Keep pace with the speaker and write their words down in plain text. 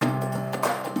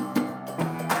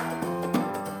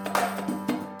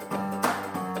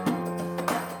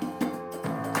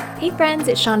Hey friends,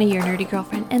 it's Shauna, your nerdy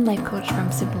girlfriend and life coach from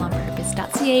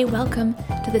simpleonpurpose.ca. Welcome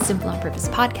to the Simple on Purpose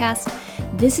podcast.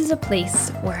 This is a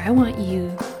place where I want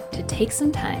you to take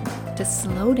some time to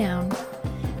slow down,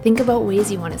 think about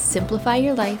ways you want to simplify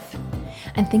your life,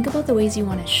 and think about the ways you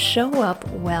want to show up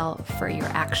well for your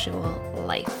actual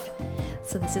life.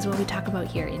 So this is what we talk about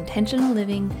here: intentional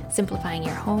living, simplifying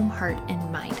your home, heart,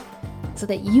 and mind, so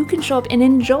that you can show up and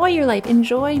enjoy your life,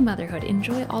 enjoy motherhood,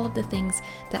 enjoy all of the things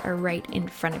that are right in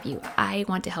front of you. I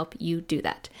want to help you do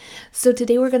that. So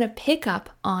today we're going to pick up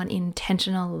on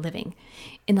intentional living.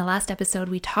 In the last episode,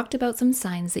 we talked about some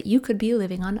signs that you could be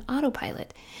living on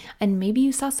autopilot, and maybe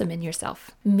you saw some in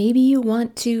yourself. Maybe you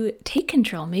want to take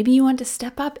control. Maybe you want to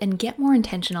step up and get more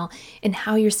intentional in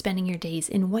how you're spending your days,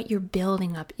 in what you're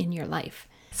building up in your life.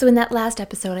 So in that last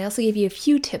episode, I also gave you a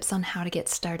few tips on how to get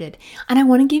started. And I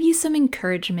want to give you some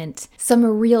encouragement, some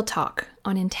real talk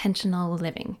on intentional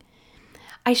living.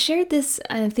 I shared this,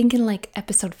 I think in like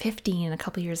episode 15 a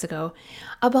couple years ago,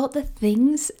 about the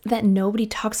things that nobody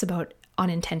talks about on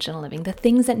intentional living, the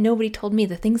things that nobody told me,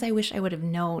 the things I wish I would have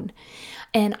known.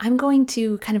 And I'm going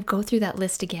to kind of go through that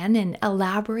list again and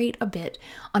elaborate a bit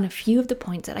on a few of the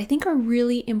points that I think are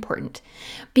really important.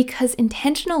 Because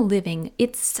intentional living,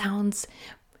 it sounds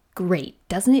great,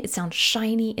 doesn't it? It sounds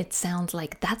shiny. It sounds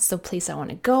like that's the place I want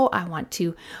to go. I want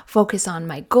to focus on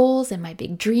my goals and my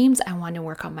big dreams. I want to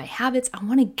work on my habits. I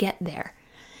want to get there.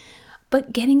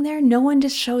 But getting there, no one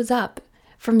just shows up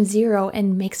from 0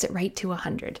 and makes it right to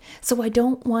 100. So I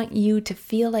don't want you to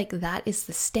feel like that is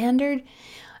the standard.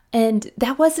 And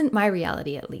that wasn't my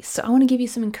reality, at least. So I want to give you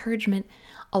some encouragement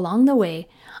along the way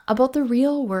about the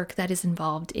real work that is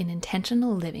involved in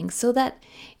intentional living, so that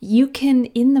you can,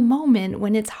 in the moment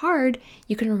when it's hard,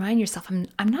 you can remind yourself,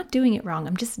 I'm not doing it wrong,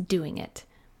 I'm just doing it.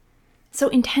 So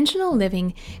intentional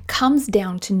living comes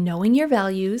down to knowing your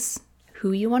values,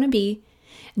 who you want to be,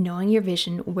 knowing your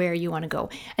vision, where you want to go,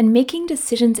 and making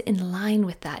decisions in line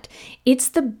with that. It's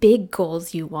the big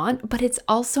goals you want, but it's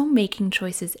also making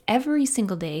choices every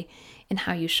single day in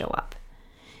how you show up.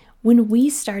 When we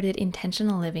started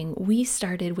intentional living, we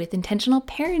started with intentional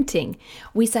parenting.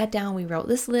 We sat down, we wrote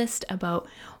this list about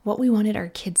what we wanted our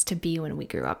kids to be when we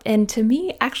grew up. And to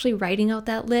me, actually writing out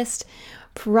that list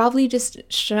probably just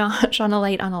shone a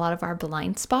light on a lot of our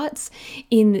blind spots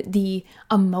in the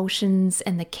emotions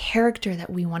and the character that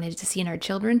we wanted to see in our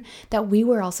children that we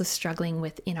were also struggling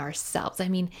with in ourselves. I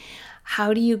mean,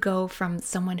 how do you go from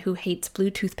someone who hates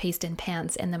blue toothpaste and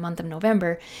pants in the month of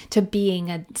November to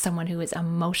being someone who is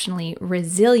emotionally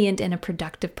resilient and a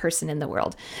productive person in the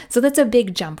world? So that's a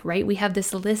big jump, right? We have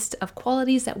this list of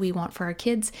qualities that we want for our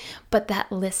kids, but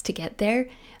that list to get there,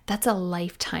 that's a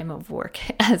lifetime of work,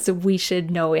 as we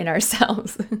should know in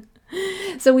ourselves.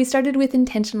 So we started with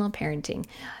intentional parenting,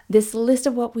 this list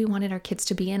of what we wanted our kids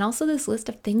to be, and also this list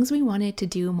of things we wanted to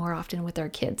do more often with our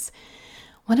kids.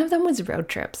 One of them was road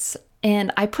trips.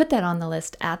 And I put that on the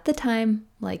list at the time,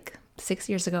 like 6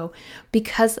 years ago,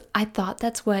 because I thought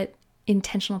that's what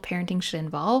intentional parenting should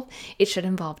involve. It should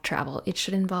involve travel. It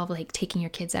should involve like taking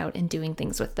your kids out and doing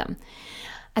things with them.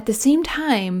 At the same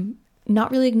time,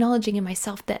 not really acknowledging in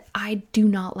myself that I do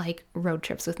not like road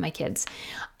trips with my kids.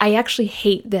 I actually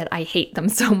hate that I hate them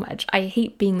so much. I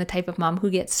hate being the type of mom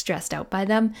who gets stressed out by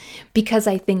them, because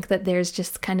I think that there's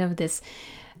just kind of this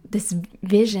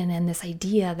vision and this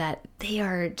idea that they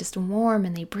are just warm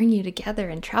and they bring you together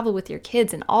and travel with your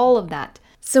kids and all of that.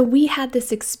 So we had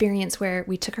this experience where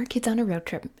we took our kids on a road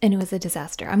trip and it was a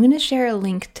disaster. I'm going to share a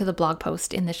link to the blog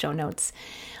post in the show notes.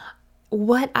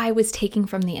 What I was taking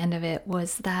from the end of it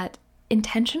was that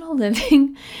intentional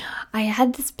living, I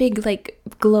had this big like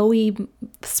glowy,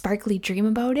 sparkly dream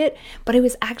about it, but it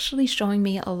was actually showing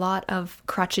me a lot of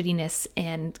crotchetiness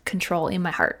and control in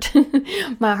my heart.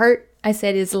 My heart, I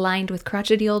said, is lined with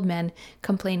crotchety old men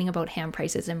complaining about ham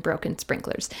prices and broken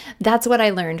sprinklers. That's what I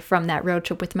learned from that road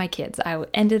trip with my kids. I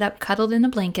ended up cuddled in a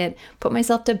blanket, put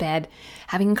myself to bed,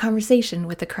 having a conversation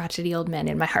with the crotchety old men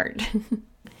in my heart.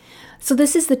 So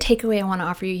this is the takeaway I want to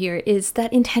offer you here, is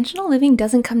that intentional living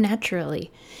doesn't come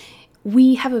naturally.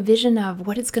 We have a vision of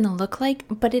what it's going to look like,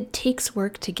 but it takes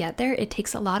work to get there. It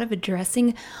takes a lot of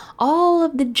addressing all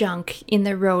of the junk in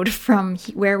the road from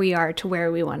where we are to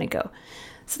where we want to go.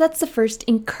 So that's the first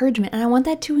encouragement. And I want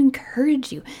that to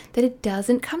encourage you that it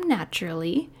doesn't come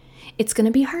naturally. It's going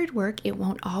to be hard work. It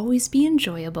won't always be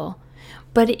enjoyable,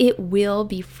 but it will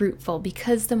be fruitful,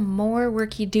 because the more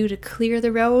work you do to clear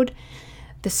the road,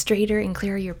 the straighter and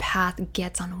clearer your path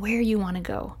gets on where you want to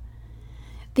go.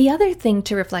 The other thing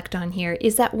to reflect on here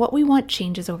is that what we want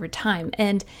changes over time.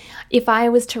 And if I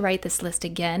was to write this list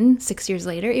again 6 years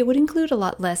later, it would include a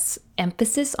lot less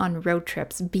emphasis on road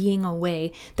trips, being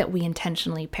away that we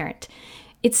intentionally parent.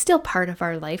 It's still part of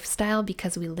our lifestyle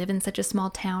because we live in such a small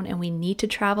town and we need to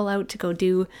travel out to go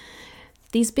do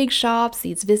these big shops,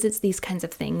 these visits, these kinds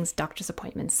of things, doctor's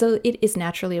appointments. So it is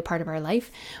naturally a part of our life,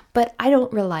 but I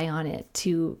don't rely on it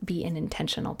to be an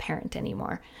intentional parent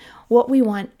anymore. What we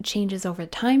want changes over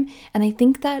time, and I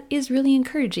think that is really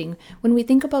encouraging. When we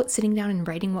think about sitting down and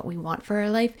writing what we want for our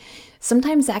life,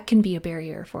 sometimes that can be a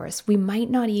barrier for us. We might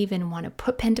not even want to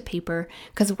put pen to paper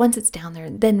because once it's down there,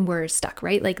 then we're stuck,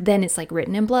 right? Then it's like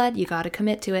written in blood, you got to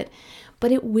commit to it,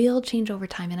 but it will change over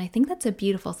time, and I think that's a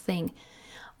beautiful thing.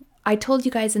 I told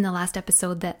you guys in the last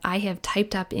episode that I have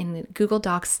typed up in Google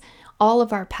Docs all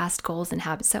of our past goals and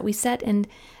habits that we set, and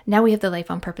now we have the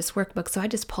Life on Purpose workbook, so I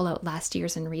just pull out last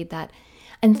year's and read that.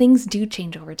 And things do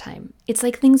change over time. It's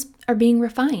like things are being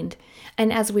refined.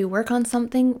 And as we work on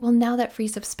something, well, now that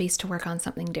frees up space to work on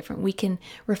something different. We can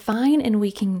refine and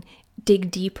we can dig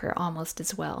deeper almost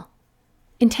as well.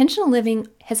 Intentional living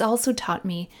has also taught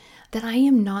me that I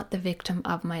am not the victim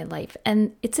of my life.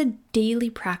 And it's a daily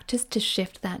practice to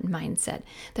shift that mindset,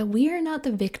 that we are not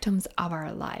the victims of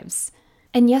our lives.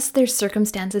 And yes, there's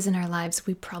circumstances in our lives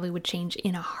we probably would change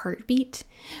in a heartbeat,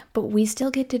 but we still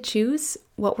get to choose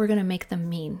what we're going to make them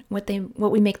mean,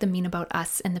 what we make them mean about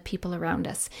us and the people around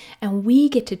us. And we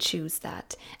get to choose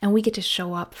that, and we get to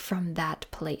show up from that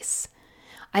place.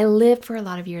 I lived for a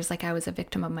lot of years like I was a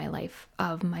victim of my life,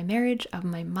 of my marriage, of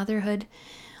my motherhood.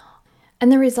 And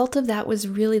the result of that was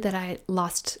really that I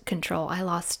lost control. I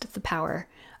lost the power.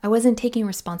 I wasn't taking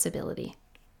responsibility.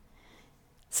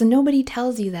 So nobody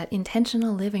tells you that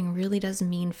intentional living really does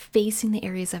mean facing the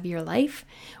areas of your life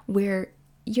where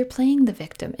you're playing the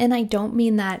victim. And I don't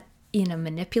mean that in a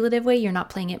manipulative way. You're not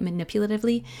playing it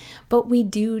manipulatively, but we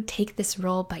do take this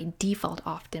role by default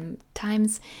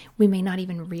oftentimes. We may not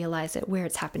even realize it where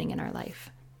it's happening in our life.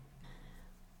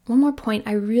 One more point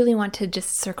I really want to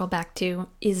just circle back to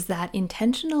is that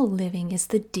intentional living is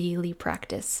the daily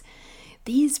practice.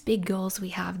 These big goals we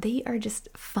have, they are just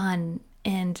fun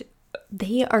and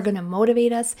they are going to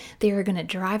motivate us. They are going to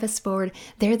drive us forward.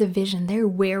 They're the vision. They're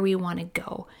where we want to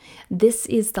go. This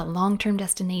is the long-term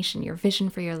destination, your vision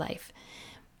for your life.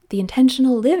 The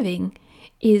intentional living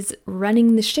is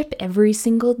running the ship every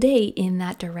single day in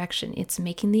that direction. It's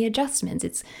making the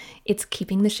adjustments. It's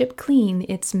keeping the ship clean.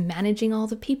 It's managing all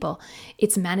the people.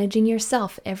 It's managing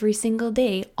yourself every single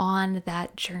day on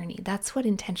that journey. That's what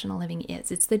intentional living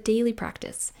is. It's the daily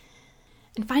practice.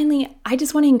 And finally, I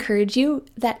just want to encourage you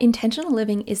that intentional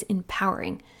living is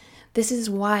empowering. This is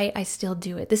why I still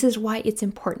do it. This is why it's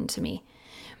important to me.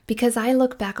 Because I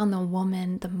look back on the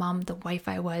woman, the mom, the wife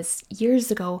I was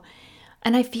years ago,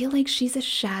 and I feel like she's a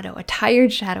shadow, a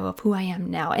tired shadow of who I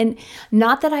am now. And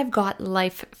not that I've got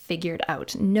life figured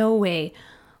out. No way.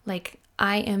 Like,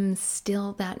 I am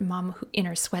still that mom who in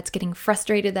her sweats getting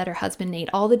frustrated that her husband ate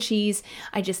all the cheese.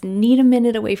 I just need a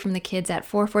minute away from the kids at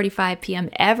 4:45 p.m.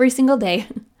 every single day.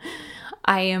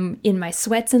 I am in my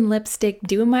sweats and lipstick,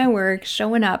 doing my work,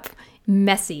 showing up,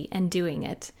 messy and doing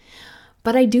it.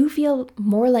 But I do feel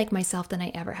more like myself than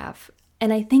I ever have.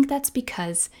 And I think that's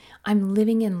because I'm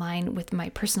living in line with my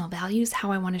personal values,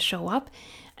 how I want to show up,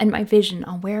 and my vision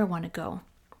on where I want to go.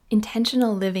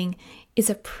 Intentional living is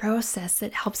a process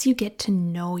that helps you get to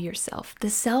know yourself, the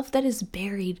self that is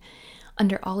buried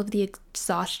under all of the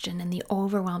exhaustion and the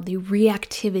overwhelm, the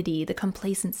reactivity, the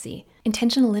complacency.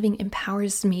 Intentional living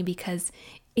empowers me because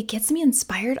it gets me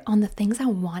inspired on the things I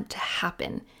want to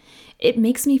happen. It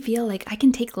makes me feel like I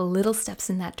can take little steps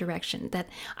in that direction, that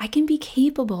I can be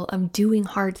capable of doing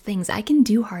hard things. I can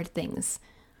do hard things.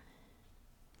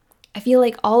 I feel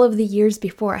like all of the years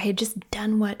before, I had just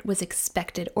done what was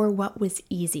expected or what was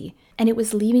easy, and it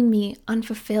was leaving me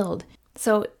unfulfilled.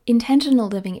 So intentional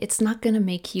living, it's not going to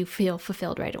make you feel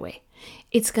fulfilled right away.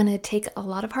 It's going to take a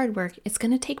lot of hard work. It's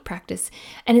going to take practice,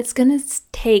 and it's going to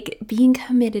take being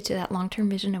committed to that long-term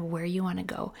vision of where you want to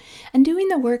go and doing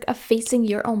the work of facing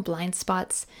your own blind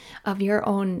spots, of your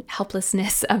own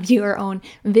helplessness, of your own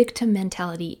victim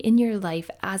mentality in your life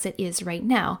as it is right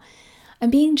now,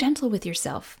 and being gentle with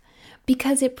yourself.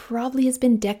 Because it probably has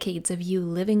been decades of you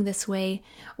living this way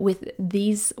with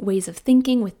these ways of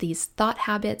thinking, with these thought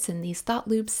habits and these thought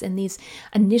loops and these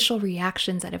initial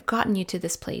reactions that have gotten you to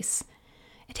this place.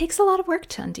 It takes a lot of work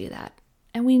to undo that.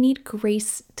 And we need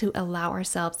grace to allow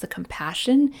ourselves the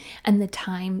compassion and the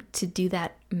time to do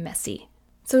that messy.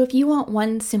 So if you want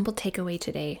one simple takeaway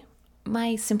today,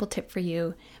 my simple tip for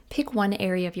you, pick one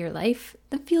area of your life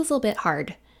that feels a little bit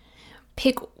hard.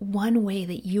 Pick one way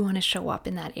that you want to show up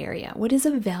in that area. What is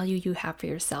a value you have for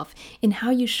yourself in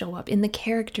how you show up, in the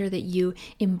character that you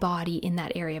embody in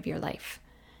that area of your life?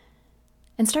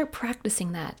 And start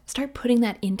practicing that. Start putting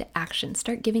that into action.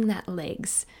 Start giving that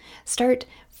legs. Start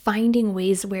finding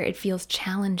ways where it feels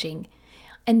challenging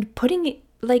and putting it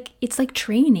it's like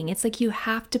training. It's like you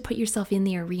have to put yourself in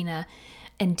the arena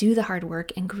and do the hard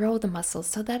work and grow the muscles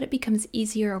so that it becomes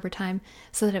easier over time,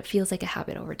 so that it feels like a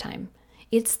habit over time.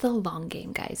 It's the long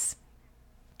game, guys.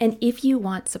 And if you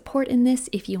want support in this,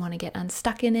 if you want to get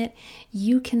unstuck in it,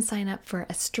 you can sign up for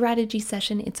a strategy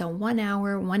session. It's a 1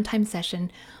 hour, one-time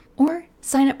session, or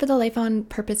sign up for the Life on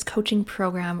Purpose coaching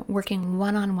program, working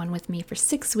one-on-one with me for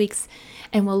 6 weeks.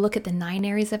 And we'll look at the 9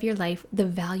 areas of your life, the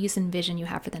values and vision you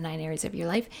have for the 9 areas of your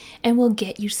life, and we'll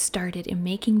get you started in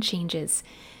making changes.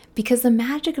 Because the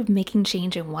magic of making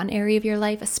change in one area of your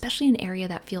life, especially an area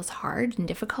that feels hard and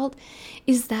difficult,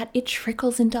 is that it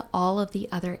trickles into all of the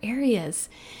other areas.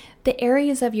 The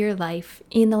areas of your life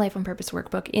in the Life on Purpose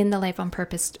workbook, in the Life on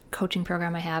Purpose coaching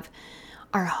program I have,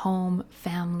 are home,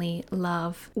 family,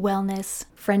 love, wellness,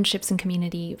 friendships and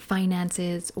community,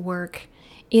 finances, work,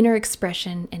 inner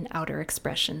expression, and outer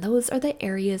expression. Those are the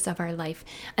areas of our life,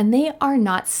 and they are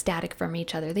not static from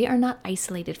each other. They are not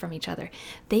isolated from each other.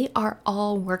 They are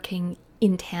all working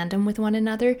in tandem with one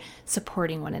another,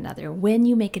 supporting one another. When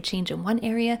you make a change in one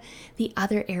area, the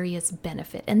other areas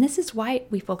benefit. And this is why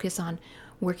we focus on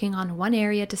working on one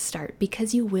area to start,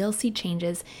 because you will see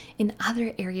changes in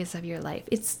other areas of your life.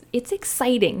 It's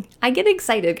exciting. I get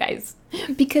excited, guys,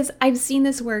 because I've seen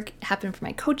this work happen for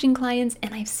my coaching clients,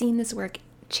 and I've seen this work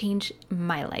change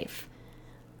my life.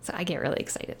 So I get really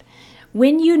excited.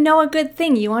 When you know a good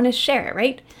thing, you want to share it,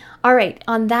 right? All right,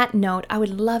 on that note, I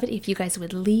would love it if you guys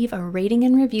would leave a rating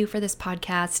and review for this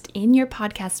podcast in your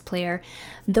podcast player.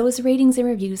 Those ratings and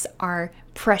reviews are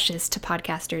precious to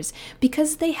podcasters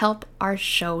because they help our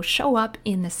show show up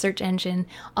in the search engine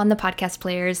on the podcast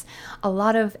players. A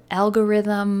lot of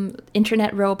algorithm,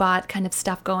 internet robot kind of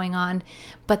stuff going on,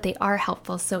 but they are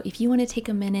helpful. So if you want to take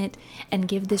a minute and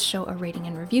give this show a rating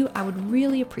and review, I would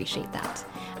really appreciate that.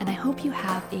 And I hope you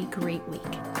have a great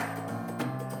week.